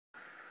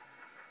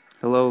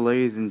Hello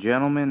ladies and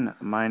gentlemen,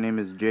 my name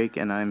is Jake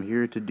and I'm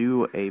here to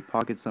do a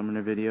Pocket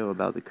Summoner video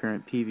about the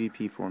current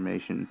PvP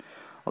formation.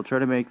 I'll try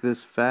to make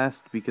this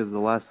fast because the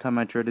last time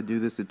I tried to do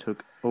this it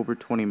took over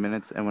 20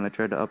 minutes, and when I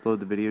tried to upload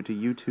the video to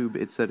YouTube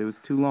it said it was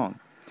too long.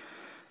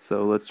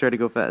 So let's try to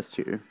go fast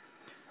here.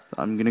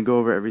 I'm going to go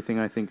over everything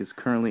I think is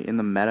currently in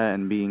the meta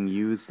and being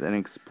used and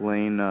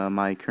explain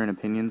my current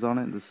opinions on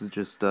it. This is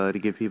just to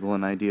give people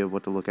an idea of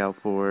what to look out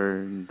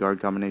for, guard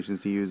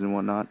combinations to use and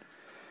whatnot.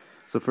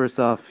 So first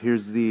off,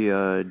 here's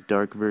the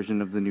dark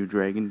version of the new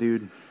Dragon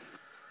Dude.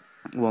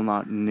 Well,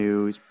 not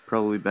new, he's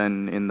probably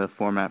been in the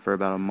format for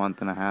about a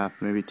month and a half,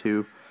 maybe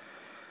two.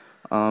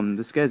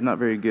 This guy's not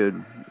very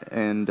good,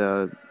 and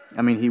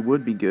I mean, he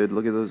would be good.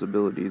 Look at those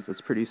abilities. That's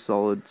pretty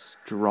solid,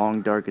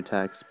 strong dark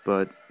attacks,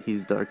 but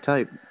he's dark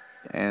type.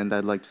 And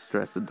I'd like to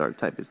stress that dark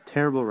type is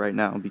terrible right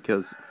now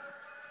because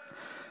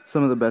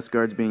some of the best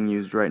guards being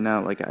used right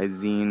now, like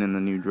Izine and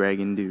the new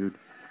Dragon Dude,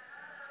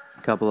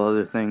 a couple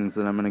other things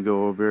that I'm going to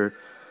go over,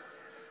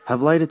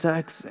 have light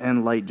attacks,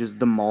 and light just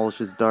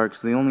demolishes dark.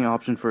 So the only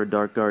option for a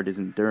dark guard is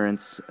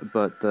endurance,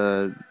 but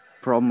the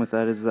problem with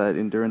that is that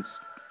endurance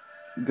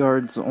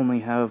guards only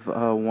have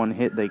one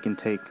hit they can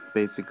take,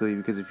 basically,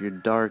 because if you're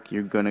dark,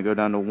 you're going to go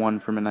down to one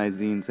from an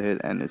Izine's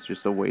hit, and it's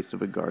just a waste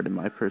of a guard, in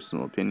my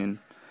personal opinion.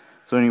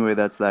 So anyway,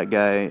 that's that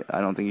guy.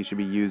 I don't think he should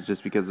be used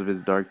just because of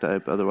his dark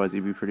type, otherwise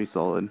he'd be pretty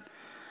solid.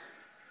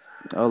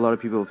 A lot of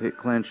people have hit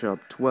Clan Shop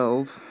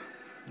 12,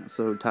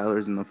 so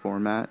Tyler's in the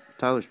format.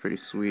 Tyler's pretty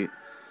sweet.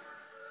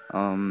 I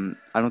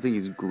don't think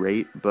he's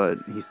great, but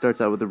he starts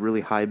out with a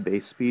really high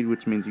base speed,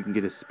 which means you can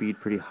get his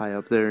speed pretty high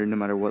up there no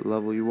matter what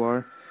level you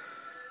are.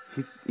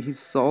 He's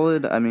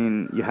solid. I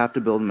mean, you have to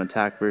build an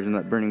attack version.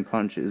 That Burning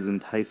Punch is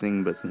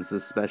enticing, but since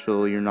it's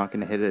special, you're not going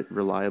to hit it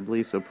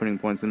reliably, so putting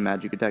points in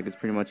magic attack is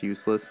pretty much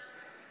useless.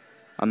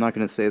 I'm not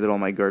going to say that all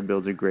my guard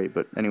builds are great,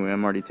 but anyway,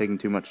 I'm already taking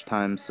too much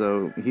time,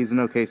 so he's an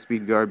okay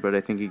speed guard, but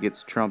I think he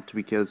gets trumped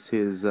because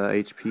his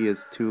HP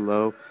is too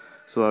low.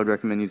 So I would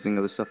recommend using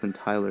other stuff than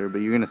Tyler, but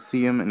you're going to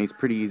see him, and he's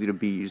pretty easy to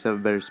beat. You just have a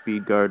better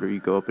speed guard, or you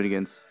go up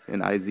against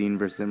an Izine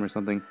versus him or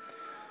something.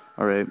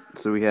 Alright,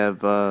 so we have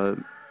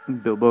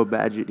Bilbo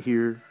Badget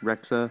here,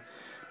 Rexa.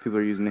 People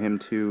are using him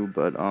too,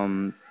 but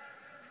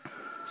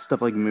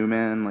stuff like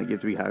Mooman, like you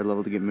have to be higher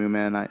level to get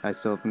Mooman. I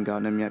still haven't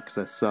gotten him yet because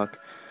I suck.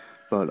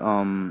 But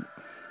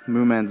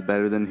Mooman's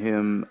better than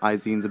him.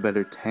 Izine's a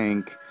better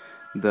tank.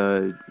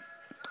 The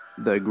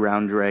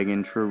ground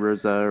dragon,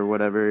 Trurza or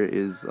whatever,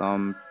 is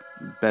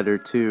better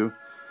too.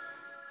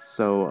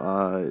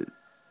 So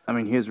I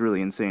mean, he has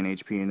really insane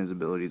HP and his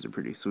abilities are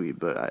pretty sweet,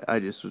 but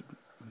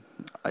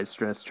I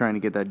stress trying to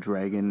get that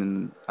dragon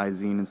and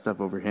Izine and stuff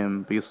over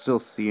him, but you'll still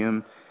see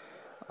him.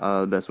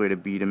 The best way to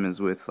beat him is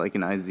with like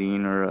an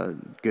Izine or a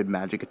good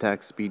magic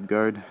attack speed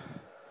guard.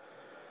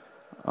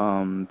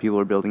 People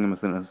are building him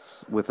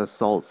with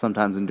assault,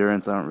 sometimes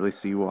endurance. I don't really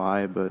see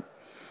why, but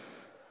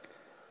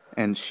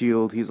and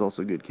shield, he's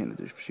also a good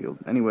candidate for shield.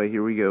 Anyway,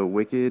 here we go.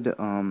 Wicked.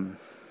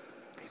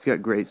 He's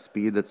got great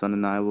speed, that's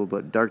undeniable,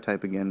 but dark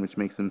type again, which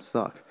makes him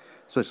suck.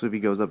 Especially if he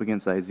goes up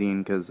against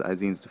Izine, because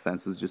Izine's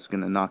defense is just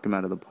going to knock him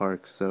out of the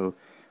park. So,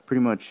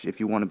 pretty much, if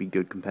you want to be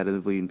good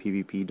competitively in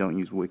PvP, don't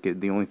use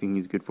Wicked. The only thing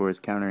he's good for is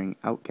countering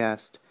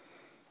Outcast,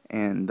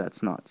 and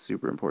that's not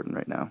super important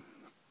right now.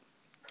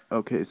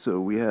 Okay,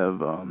 so we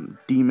have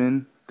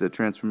Demon, the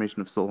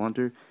transformation of Soul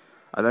Hunter.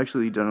 I've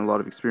actually done a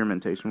lot of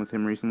experimentation with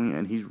him recently,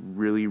 and he's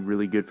really,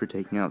 really good for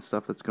taking out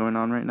stuff that's going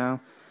on right now.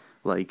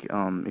 Like,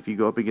 if you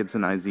go up against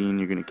an Izine,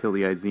 you're going to kill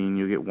the Izine.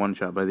 You'll get one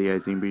shot by the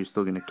Izine, but you're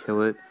still going to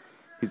kill it.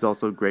 He's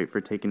also great for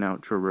taking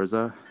out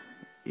Trurza.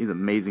 He's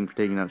amazing for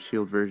taking out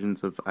shield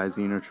versions of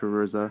Izine or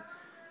Trurza.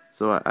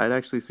 So I'd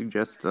actually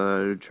suggest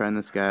trying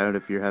this guy out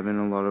if you're having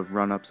a lot of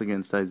run-ups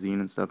against Izine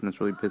and stuff and it's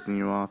really pissing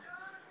you off.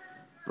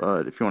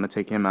 But if you want to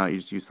take him out, you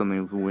just use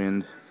something with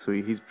wind. So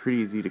he's pretty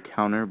easy to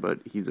counter, but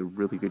he's a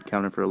really good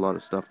counter for a lot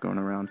of stuff going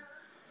around.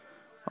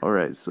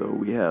 Alright, so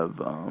we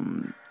have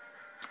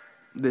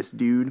this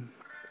dude.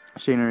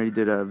 Shane already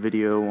did a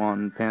video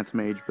on Panth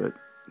Mage, but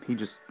he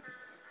just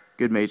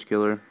good mage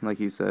killer, like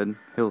he said.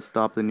 He'll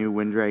stop the new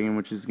Wind Dragon,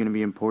 which is going to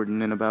be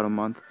important in about a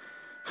month.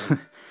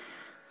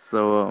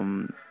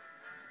 So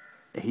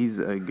he's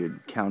a good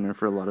counter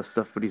for a lot of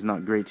stuff, but he's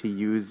not great to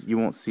use. You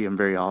won't see him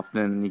very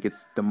often, and he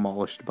gets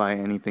demolished by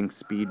anything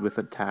speed with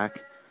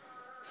attack.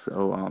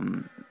 So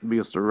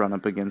you'll still run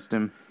up against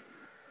him.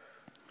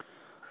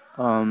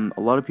 A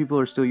lot of people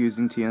are still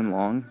using Tian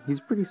Long. He's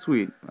pretty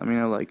sweet. I mean,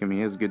 I like him. He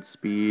has good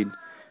speed.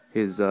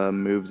 His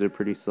moves are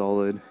pretty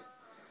solid.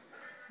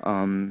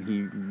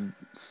 He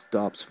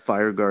stops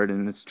Fire Guard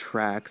in its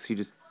tracks. He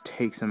just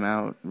takes him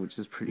out, which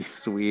is pretty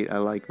sweet. I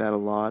like that a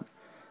lot.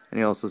 And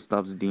he also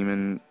stops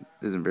Demon.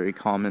 Isn't very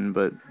common,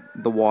 but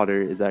the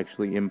water is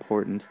actually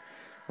important.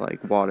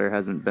 Like, water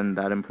hasn't been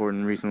that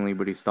important recently,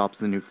 but he stops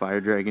the new Fire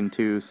Dragon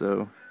too,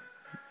 so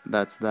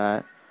that's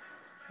that.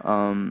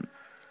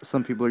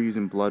 Some people are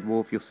using Blood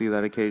Wolf. You'll see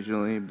that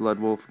occasionally. Blood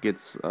Wolf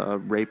gets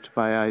raped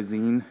by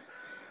Izine,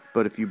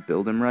 but if you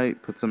build him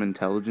right, put some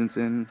intelligence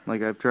in,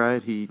 like I've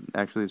tried, he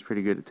actually is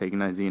pretty good at taking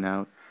Izine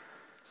out.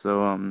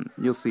 So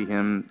you'll see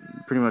him.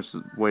 Pretty much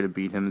the way to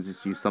beat him is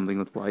just use something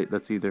with light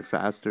that's either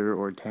faster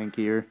or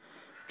tankier,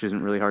 which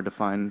isn't really hard to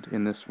find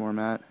in this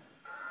format.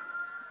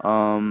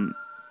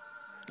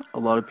 A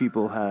lot of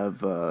people have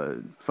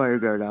Fire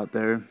Guard out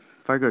there.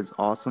 Fire Guard's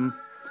awesome.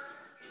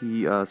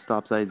 He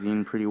stops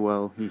Izine pretty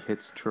well. He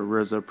hits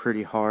Choriza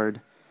pretty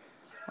hard.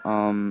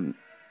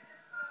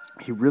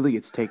 He really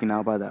gets taken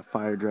out by that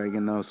Fire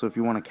Dragon though, so if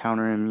you want to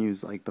counter him,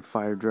 use like the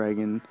Fire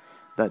Dragon.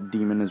 That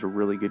Demon is a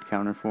really good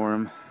counter for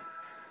him.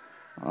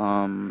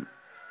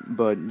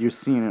 But you're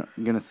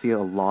gonna see a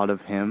lot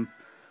of him,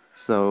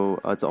 so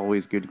it's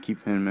always good to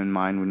keep him in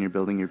mind when you're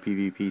building your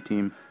PvP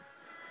team.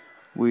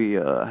 We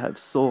have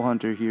Soul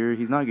Hunter here.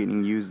 He's not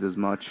getting used as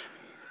much.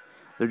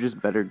 They're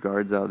just better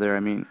guards out there. I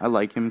mean, I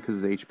like him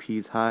because his HP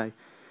is high,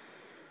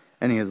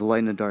 and he has a light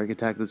and a dark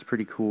attack that's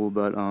pretty cool,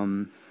 but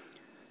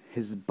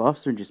his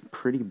buffs are just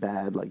pretty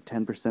bad, like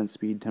 10%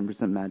 speed,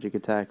 10% magic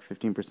attack,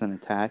 15%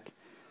 attack.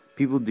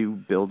 People do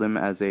build him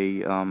as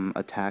a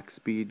attack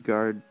speed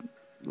guard,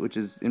 which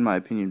is, in my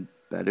opinion,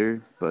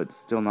 better, but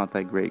still not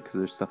that great because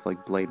there's stuff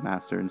like Blade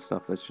Master and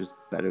stuff that's just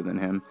better than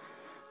him.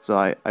 So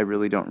I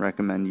really don't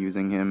recommend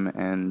using him,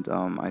 and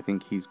I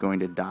think he's going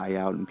to die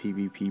out in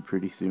PvP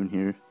pretty soon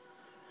here,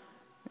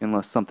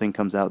 unless something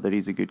comes out that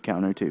he's a good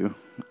counter to.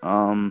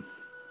 And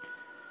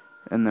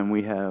then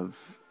we have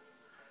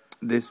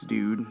this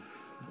dude.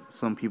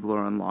 Some people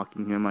are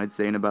unlocking him. I'd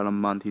say in about a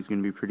month he's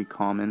going to be pretty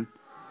common.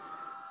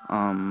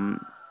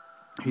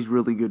 He's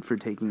really good for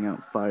taking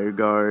out Fire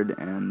Guard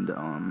and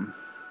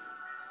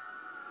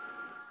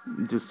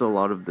just a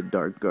lot of the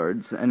dark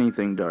guards.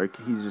 Anything dark,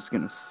 he's just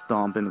going to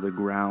stomp into the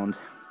ground.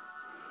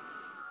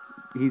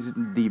 He's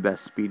the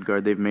best speed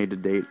guard they've made to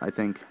date, I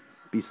think.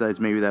 Besides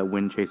maybe that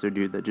Wind Chaser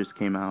dude that just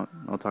came out.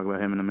 I'll talk about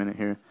him in a minute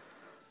here.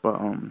 But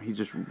he's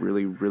just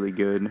really, really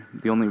good.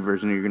 The only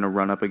version you're going to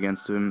run up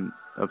against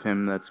of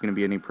him that's going to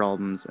be any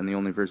problems, and the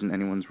only version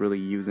anyone's really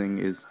using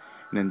is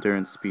an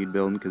endurance speed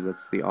build, because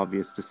that's the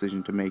obvious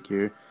decision to make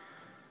here.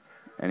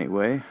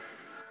 Anyway,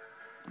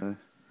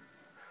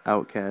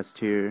 Outcast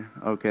here.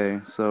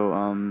 Okay,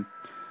 so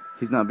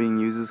he's not being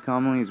used as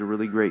commonly. He's a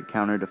really great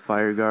counter to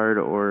Fire Guard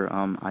or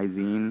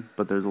Izine,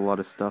 but there's a lot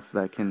of stuff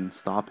that can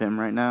stop him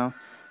right now.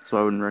 So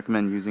I wouldn't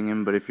recommend using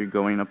him, but if you're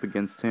going up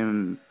against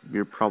him,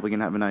 you're probably going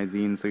to have an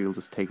Izine, so you'll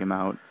just take him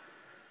out.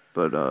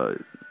 But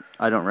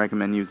I don't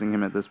recommend using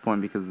him at this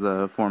point because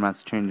the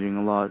format's changing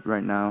a lot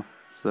right now,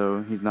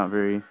 so he's not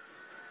very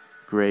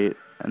great.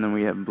 And then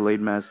we have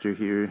Blade Master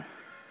here.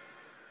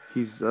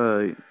 He's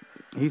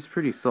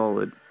pretty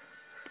solid,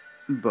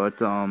 but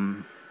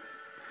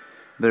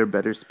there are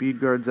better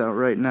speed guards out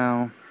right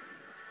now.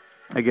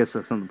 I guess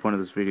that's not the point of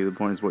this video. The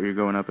point is what you're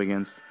going up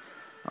against.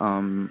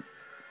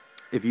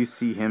 If you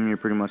see him, you're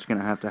pretty much going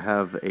to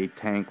have a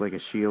tank like a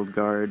shield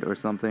guard or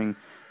something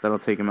that'll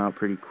take him out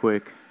pretty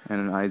quick,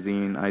 and an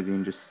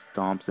Izine just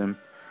stomps him.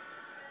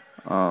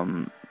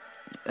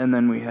 And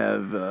then we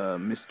have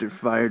Mr.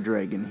 Fire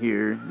Dragon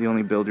here. The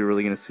only build you're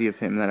really going to see of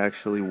him that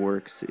actually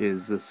works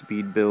is a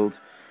speed build.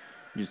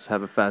 You just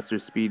have a faster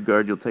speed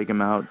guard, you'll take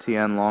him out.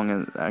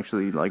 Tianlong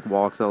actually like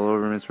walks all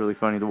over him. It's really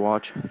funny to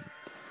watch.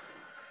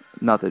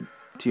 Not that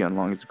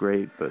Tianlong is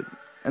great, but...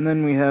 And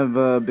then we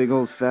have big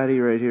old fatty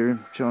right here,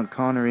 Sean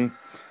Connery.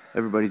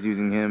 Everybody's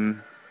using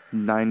him.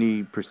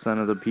 90%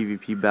 of the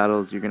PvP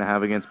battles you're going to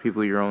have against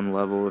people your own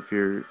level, if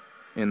you're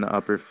in the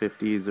upper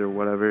 50s or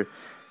whatever,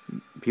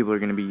 people are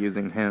going to be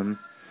using him.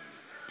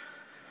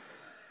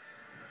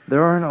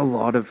 There aren't a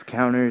lot of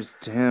counters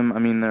to him. I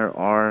mean, there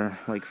are,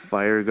 like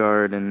Fire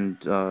Guard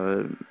and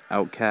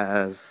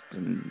Outcast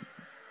and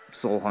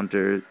Soul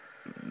Hunter,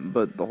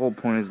 but the whole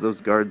point is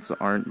those guards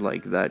aren't,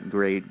 like, that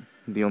great.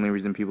 The only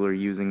reason people are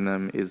using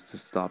them is to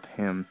stop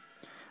him.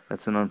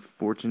 That's an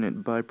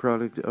unfortunate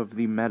byproduct of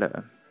the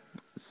meta.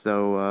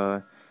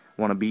 So,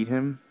 want to beat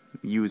him?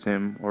 Use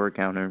him or a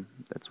counter.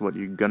 That's what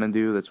you're gonna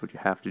do. That's what you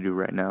have to do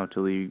right now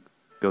till he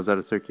goes out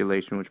of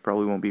circulation, which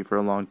probably won't be for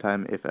a long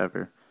time, if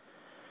ever.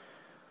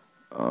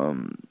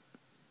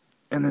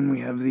 And then we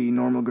have the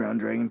normal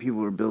ground dragon.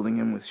 People are building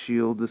him with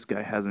shield. This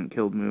guy hasn't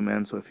killed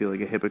Mooman, so I feel like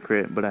a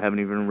hypocrite, but I haven't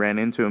even ran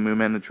into a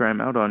Mooman to try him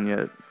out on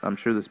yet. I'm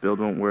sure this build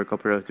won't work. I'll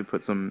probably have to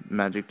put some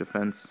magic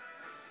defense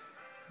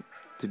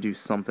to do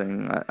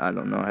something. I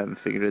don't know. I haven't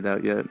figured it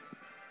out yet.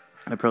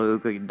 I probably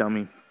look like a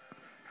dummy.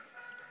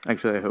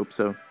 Actually, I hope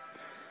so.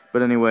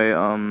 But anyway,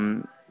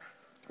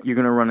 you're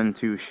going to run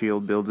into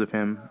shield builds of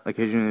him.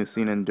 Occasionally you'll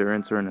see an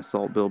endurance or an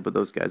assault build, but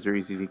those guys are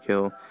easy to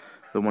kill.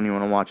 The one you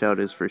want to watch out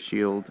is for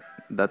shield.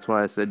 That's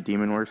why I said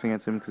demon works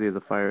against him, because he has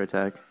a fire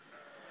attack.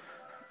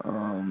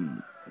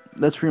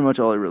 That's pretty much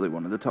all I really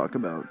wanted to talk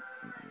about.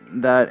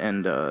 That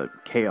and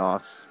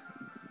Chaos.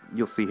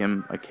 You'll see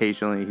him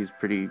occasionally. He's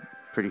pretty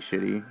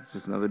shitty. It's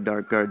just another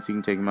dark guard, so you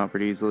can take him out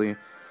pretty easily.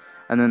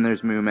 And then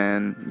there's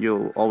Mooman.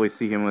 You'll always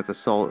see him with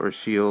assault or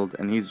shield,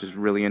 and he's just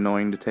really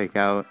annoying to take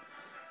out.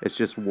 It's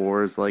just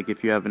wars. Like,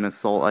 if you have an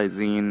assault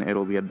Izine,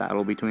 it'll be a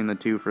battle between the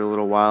two for a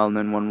little while, and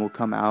then one will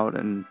come out,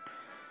 and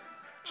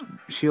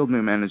Shield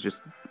Mooman is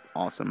just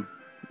awesome.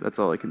 That's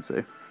all I can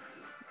say.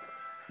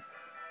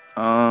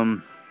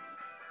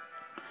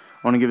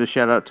 I want to give a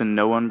shout out to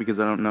no one because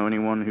I don't know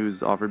anyone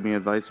who's offered me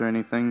advice or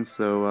anything,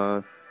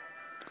 so,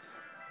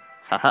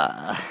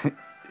 haha.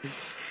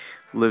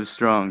 Live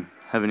strong.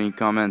 Have any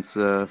comments,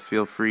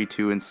 feel free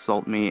to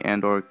insult me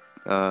and or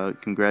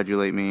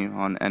congratulate me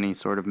on any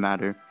sort of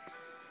matter.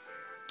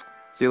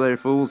 See you later,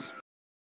 fools.